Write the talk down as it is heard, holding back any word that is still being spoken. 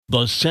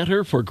The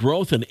Center for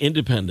Growth and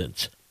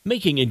Independence,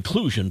 making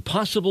inclusion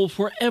possible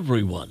for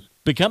everyone.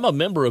 Become a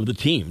member of the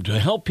team to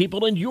help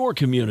people in your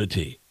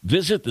community.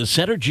 Visit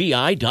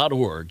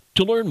thecentergi.org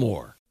to learn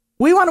more.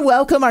 We want to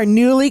welcome our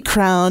newly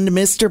crowned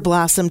Mr.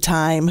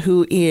 Blossomtime,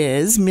 who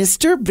is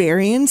Mr.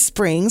 Berrien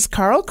Springs,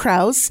 Carl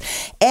Kraus,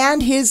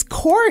 and his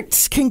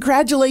court.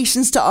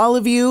 Congratulations to all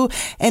of you.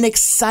 An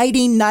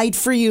exciting night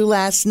for you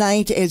last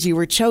night as you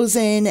were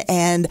chosen,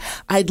 and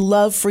I'd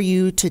love for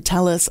you to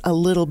tell us a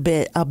little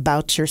bit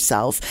about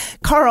yourself.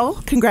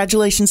 Carl,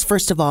 congratulations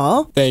first of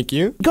all. Thank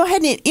you. Go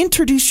ahead and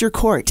introduce your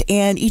court,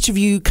 and each of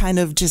you kind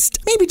of just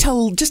maybe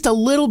tell just a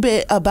little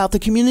bit about the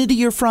community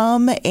you're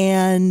from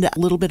and a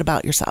little bit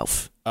about yourself.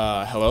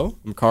 Hello,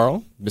 I'm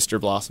Carl, Mr.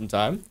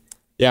 Blossomtime.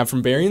 Yeah, I'm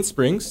from Berrien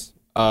Springs.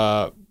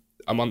 I'm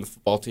on the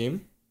football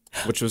team,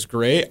 which was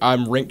great.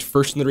 I'm ranked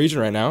first in the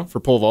region right now for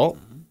pole vault,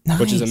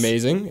 which is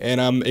amazing.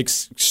 And I'm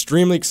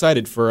extremely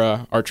excited for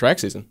our track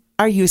season.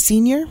 Are you a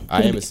senior?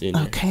 I am a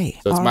senior. Okay.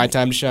 So it's my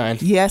time to shine.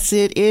 Yes,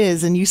 it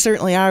is. And you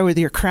certainly are with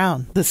your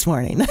crown this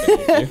morning.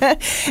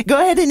 Thank you. Go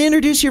ahead and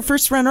introduce your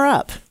first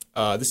runner-up.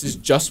 This is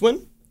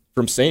Justwin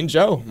from St.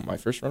 Joe, my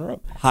first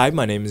runner-up. Hi,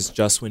 my name is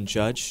Justwin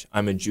Judge.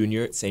 I'm a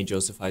junior at St.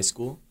 Joseph High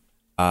School.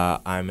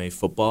 I'm a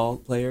football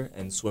player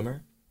and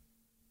swimmer.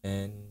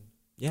 And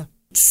yeah.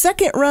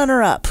 Second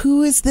runner-up,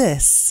 who is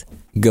this?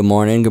 Good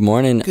morning.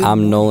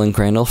 I'm Nolan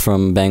Crandall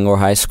from Bangor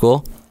High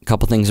School. A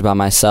couple things about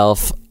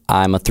myself.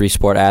 I'm a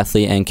 3-sport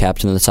athlete and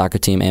captain of the soccer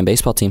team and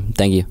baseball team.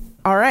 Thank you.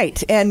 All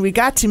right, and we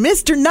got to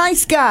Mr.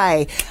 Nice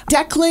Guy,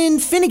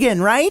 Declan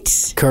Finnegan,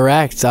 right?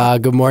 Correct.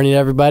 Good morning,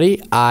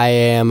 everybody. I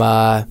am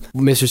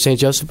Mr. St.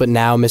 Joseph, but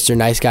now Mr.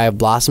 Nice Guy of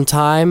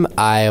Blossomtime.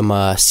 I am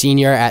a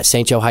senior at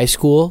St. Joe High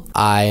School.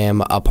 I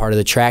am a part of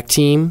the track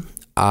team.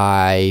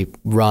 I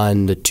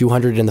run the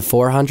 200 and the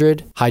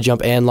 400, high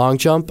jump and long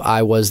jump.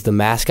 I was the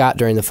mascot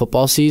during the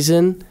football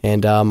season,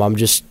 and I'm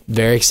just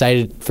very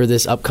excited for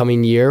this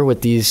upcoming year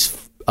with these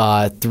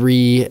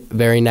 3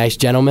 very nice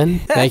gentlemen.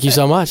 Thank you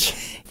so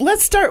much.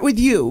 Let's start with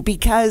you,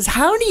 because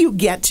how do you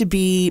get to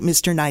be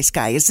Mr. Nice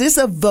Guy? Is this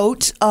a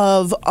vote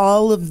of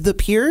all of the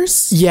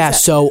peers? Yeah,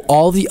 so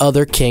all the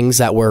other kings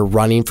that were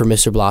running for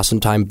Mr.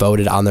 Blossomtime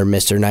voted on their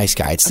Mr. Nice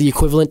Guy. It's the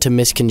equivalent to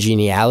Miss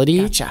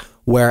Congeniality. Gotcha.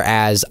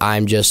 Whereas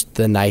I'm just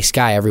the nice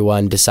guy.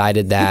 Everyone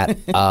decided that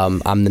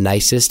I'm the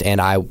nicest,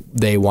 and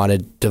they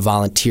wanted to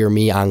volunteer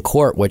me on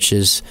court, which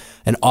is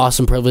an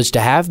awesome privilege to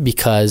have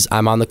because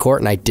I'm on the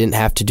court and I didn't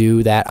have to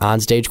do that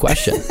on-stage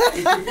question.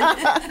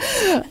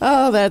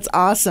 Oh, that's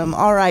awesome.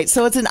 All right,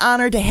 so it's an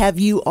honor to have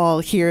you all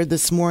here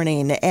this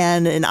morning,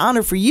 and an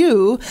honor for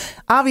you,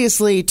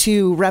 obviously,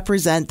 to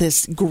represent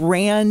this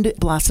grand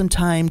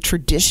Blossomtime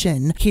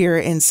tradition here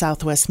in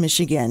Southwest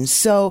Michigan.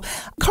 So,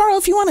 Carl,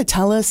 if you want to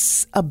tell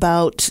us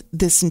about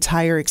this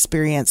entire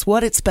experience,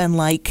 what it's been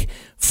like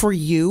for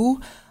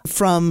you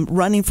from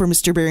running for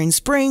Mr. Berrien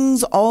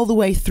Springs all the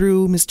way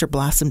through Mr.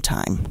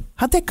 Blossomtime.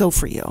 How'd that go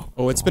for you?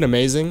 Oh, it's been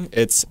amazing.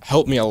 It's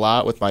helped me a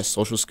lot with my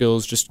social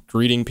skills, just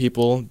greeting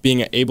people,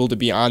 being able to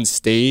be on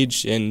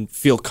stage and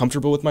feel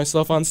comfortable with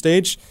myself on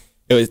stage.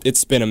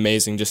 It's been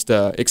amazing. Just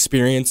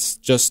experience,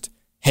 just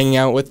hanging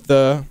out with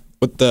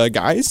the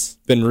guys.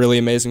 Been really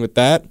amazing with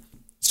that.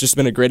 It's just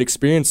been a great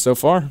experience so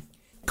far.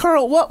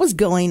 Carl, what was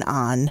going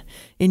on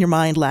in your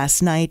mind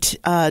last night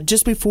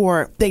just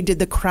before they did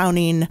the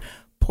crowning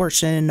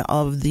portion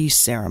of the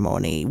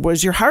ceremony?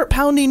 Was your heart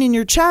pounding in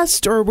your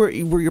chest, or were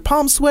your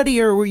palms sweaty,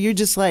 or were you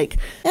just like,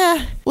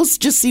 let's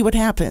just see what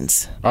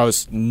happens? I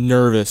was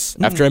nervous.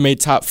 After I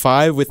made top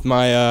 5 with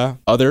my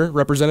other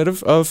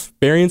representative of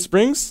Berrien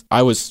Springs,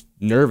 I was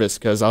nervous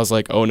because I was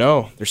like, oh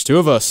no, there's 2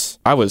 of us.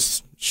 I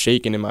was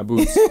shaking in my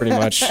boots pretty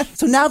much.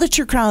 So now that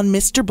you're crowned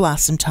Mr.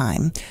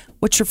 Blossomtime,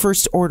 what's your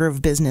first order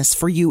of business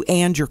for you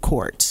and your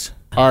court?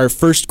 Our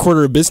first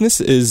order of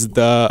business is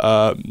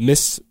the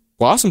Miss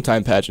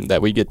Blossomtime pageant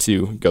that we get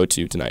to go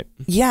to tonight.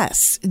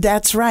 Yes,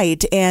 that's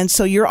right. And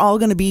so you're all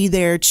going to be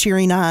there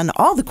cheering on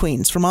all the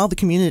queens from all the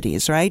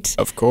communities, right?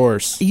 Of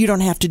course. You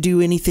don't have to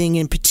do anything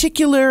in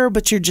particular,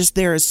 but you're just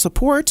there as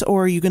support,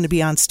 or are you going to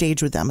be on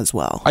stage with them as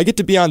well? I get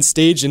to be on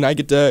stage and I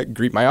get to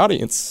greet my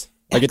audience.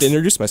 I get to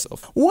introduce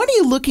myself. What are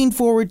you looking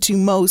forward to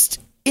most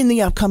in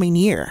the upcoming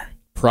year?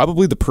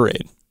 Probably the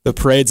parade. The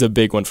parade's a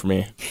big one for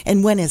me.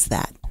 And when is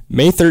that?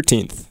 May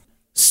 13th.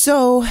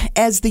 So,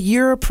 as the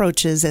year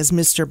approaches as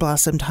Mr.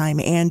 Blossomtime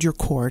and your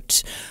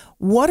court,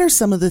 what are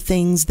some of the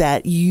things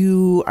that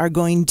you are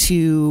going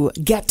to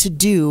get to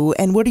do,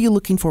 and what are you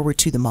looking forward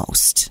to the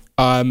most?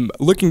 I'm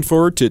looking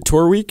forward to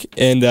Tour Week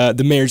and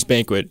the Mayor's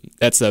Banquet.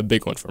 That's a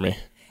big one for me.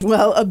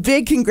 Well, a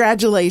big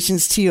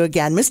congratulations to you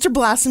again. Mr.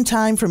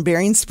 Blossomtime from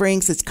Berrien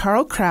Springs, it's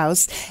Carl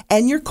Kraus,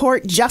 and your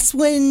court,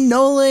 Justwin,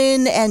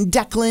 Nolan, and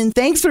Declan.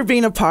 Thanks for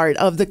being a part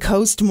of the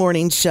Coast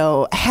Morning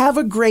Show. Have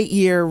a great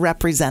year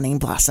representing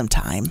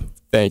Blossomtime.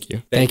 Thank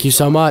you. Thank you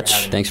so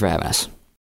much. Thanks for having us.